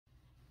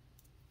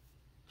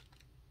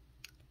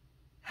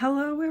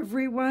Hello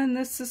everyone,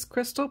 this is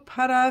Crystal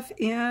Putoff,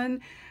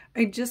 and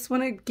I just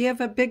want to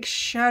give a big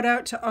shout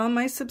out to all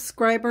my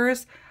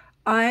subscribers.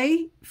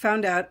 I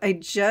found out I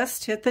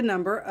just hit the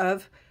number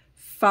of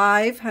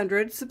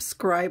 500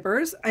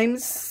 subscribers. I'm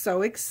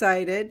so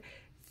excited.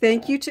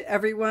 Thank you to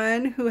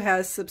everyone who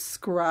has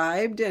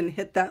subscribed and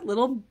hit that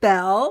little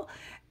bell.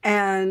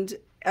 And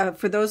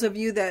for those of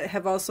you that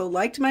have also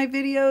liked my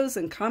videos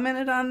and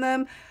commented on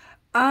them,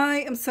 I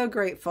am so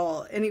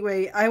grateful.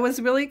 Anyway, I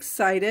was really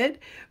excited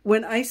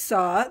when I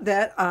saw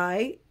that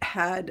I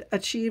had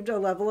achieved a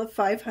level of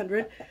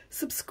 500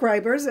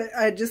 subscribers.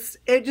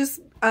 It just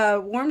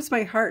warms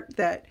my heart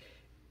that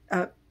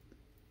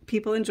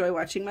people enjoy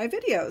watching my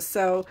videos.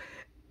 So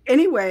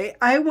anyway,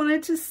 I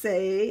wanted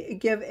to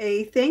give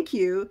a thank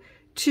you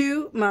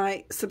to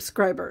my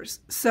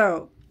subscribers.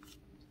 So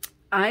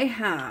I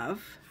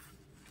have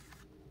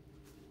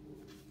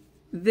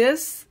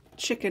this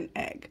chicken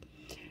egg.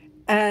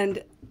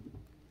 And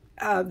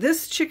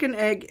this chicken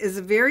egg is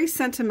very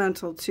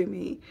sentimental to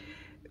me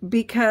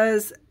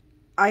because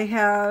I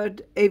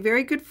had a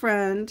very good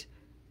friend.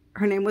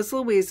 Her name was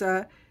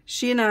Louisa.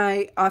 She and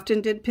I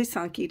often did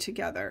pisanki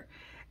together.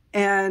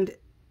 And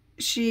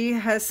she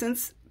has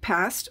since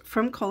passed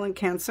from colon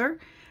cancer.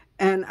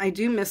 And I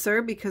do miss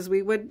her because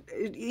we would,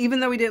 even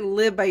though we didn't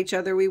live by each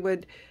other, we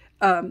would,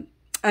 I'm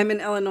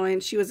in Illinois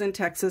and she was in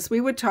Texas.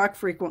 We would talk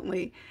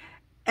frequently.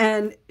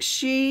 And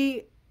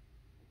she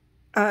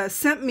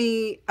sent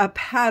me a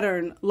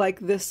pattern like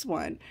this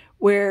one,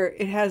 where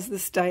it has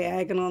this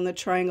diagonal and the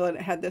triangle, and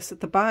it had this at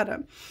the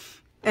bottom.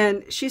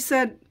 And she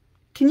said,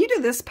 "Can you do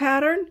this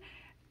pattern?"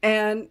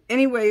 And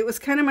anyway, it was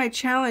kind of my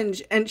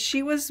challenge. And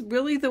she was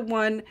really the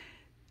one,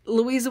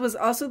 Louisa was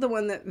also the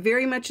one that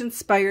very much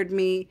inspired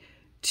me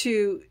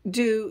to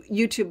do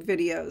YouTube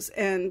videos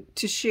and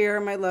to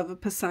share my love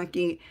of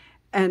pisanki.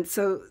 And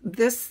so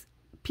this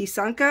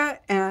pisanka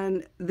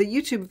and the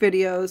YouTube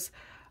videos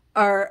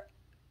are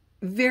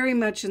very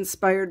much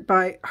inspired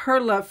by her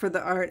love for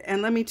the art.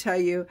 And let me tell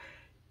you,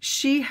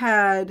 she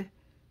had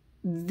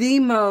the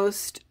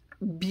most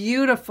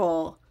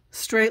beautiful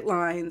straight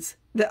lines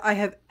that I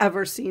have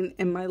ever seen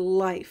in my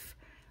life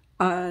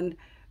on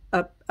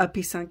a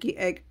pisanki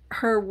egg.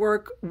 Her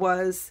work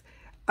was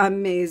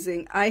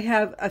amazing. I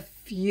have a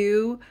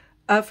few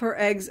of her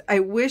eggs. I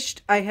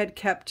wished I had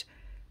kept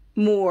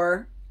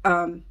more,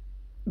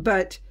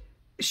 but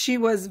she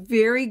was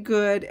very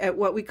good at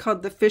what we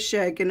called the fish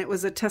egg, and it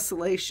was a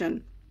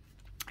tessellation.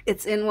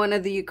 It's in one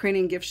of the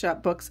Ukrainian gift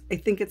shop books. I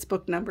think it's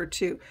book number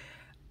 2.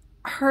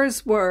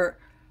 Hers were,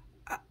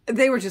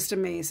 they were just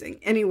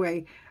amazing.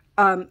 Anyway,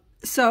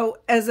 so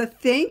as a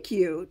thank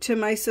you to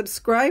my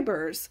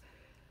subscribers,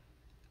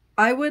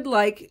 I would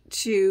like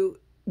to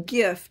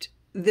gift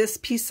this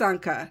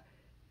pisanka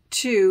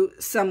to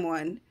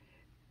someone.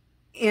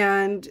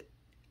 And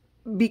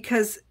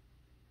because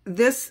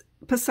this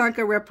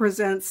pisanka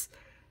represents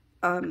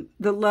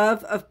the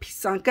love of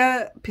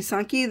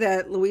pisanki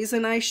that Louisa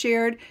and I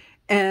shared.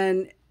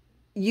 And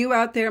you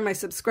out there, my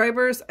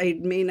subscribers, I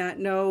may not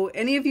know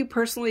any of you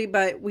personally,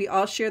 but we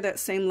all share that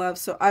same love.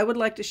 So I would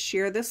like to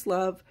share this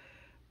love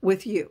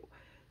with you.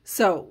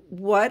 So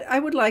what I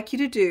would like you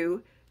to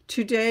do,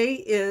 today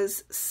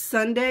is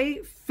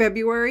Sunday,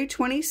 February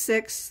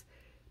 26th,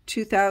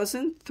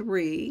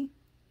 2003.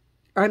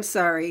 I'm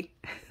sorry.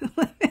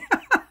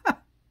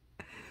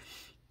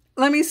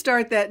 Let me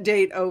start that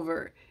date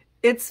over.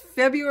 It's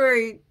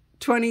February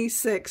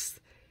 26th,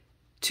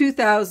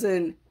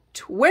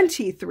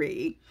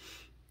 2023,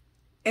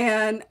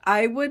 and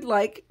I would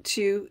like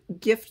to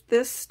gift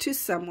this to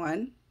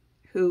someone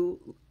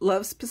who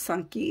loves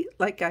pisanki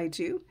like I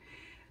do.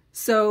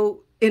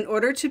 So in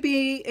order to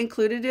be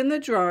included in the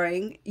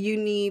drawing, you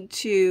need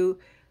to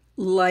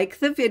like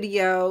the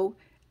video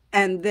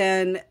and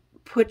then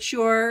put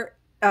your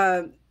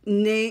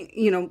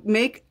name,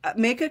 make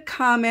a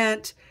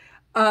comment.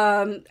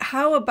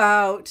 How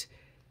about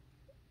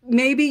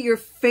maybe your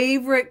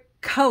favorite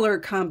color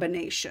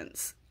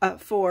combinations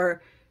for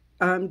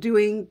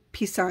doing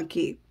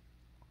pisanki?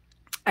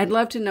 I'd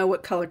love to know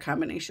what color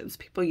combinations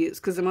people use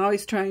because I'm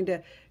always trying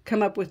to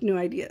come up with new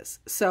ideas.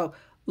 So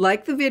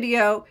like the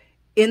video,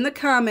 in the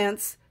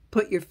comments,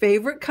 put your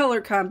favorite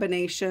color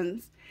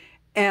combinations,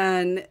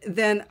 and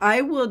then I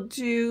will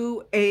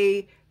do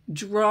a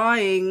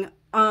drawing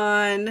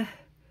on,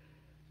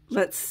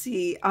 let's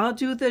see, I'll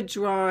do the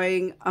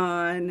drawing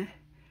on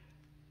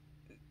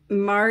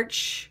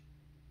March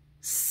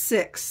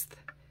 6th.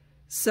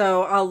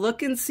 So I'll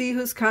look and see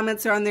whose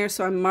comments are on there.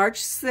 So on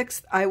March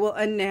 6th, I will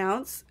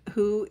announce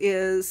who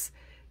is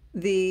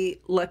the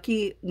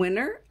lucky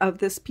winner of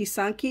this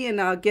pisanki, and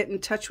I'll get in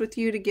touch with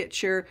you to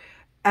get your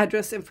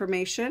address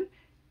information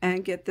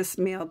and get this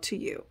mailed to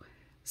you.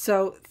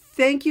 So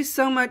thank you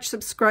so much,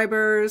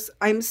 subscribers.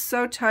 I'm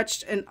so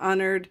touched and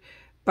honored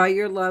by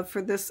your love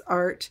for this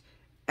art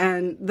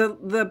and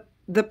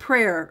the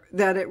prayer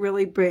that it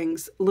really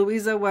brings.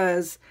 Louisa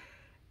was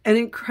an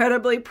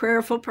incredibly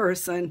prayerful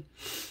person.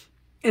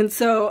 And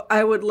so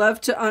I would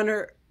love to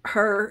honor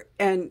her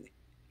and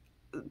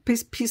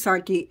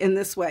pisanki in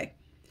this way.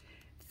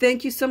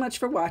 Thank you so much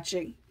for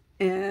watching,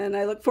 and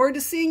I look forward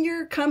to seeing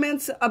your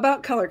comments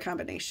about color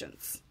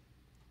combinations.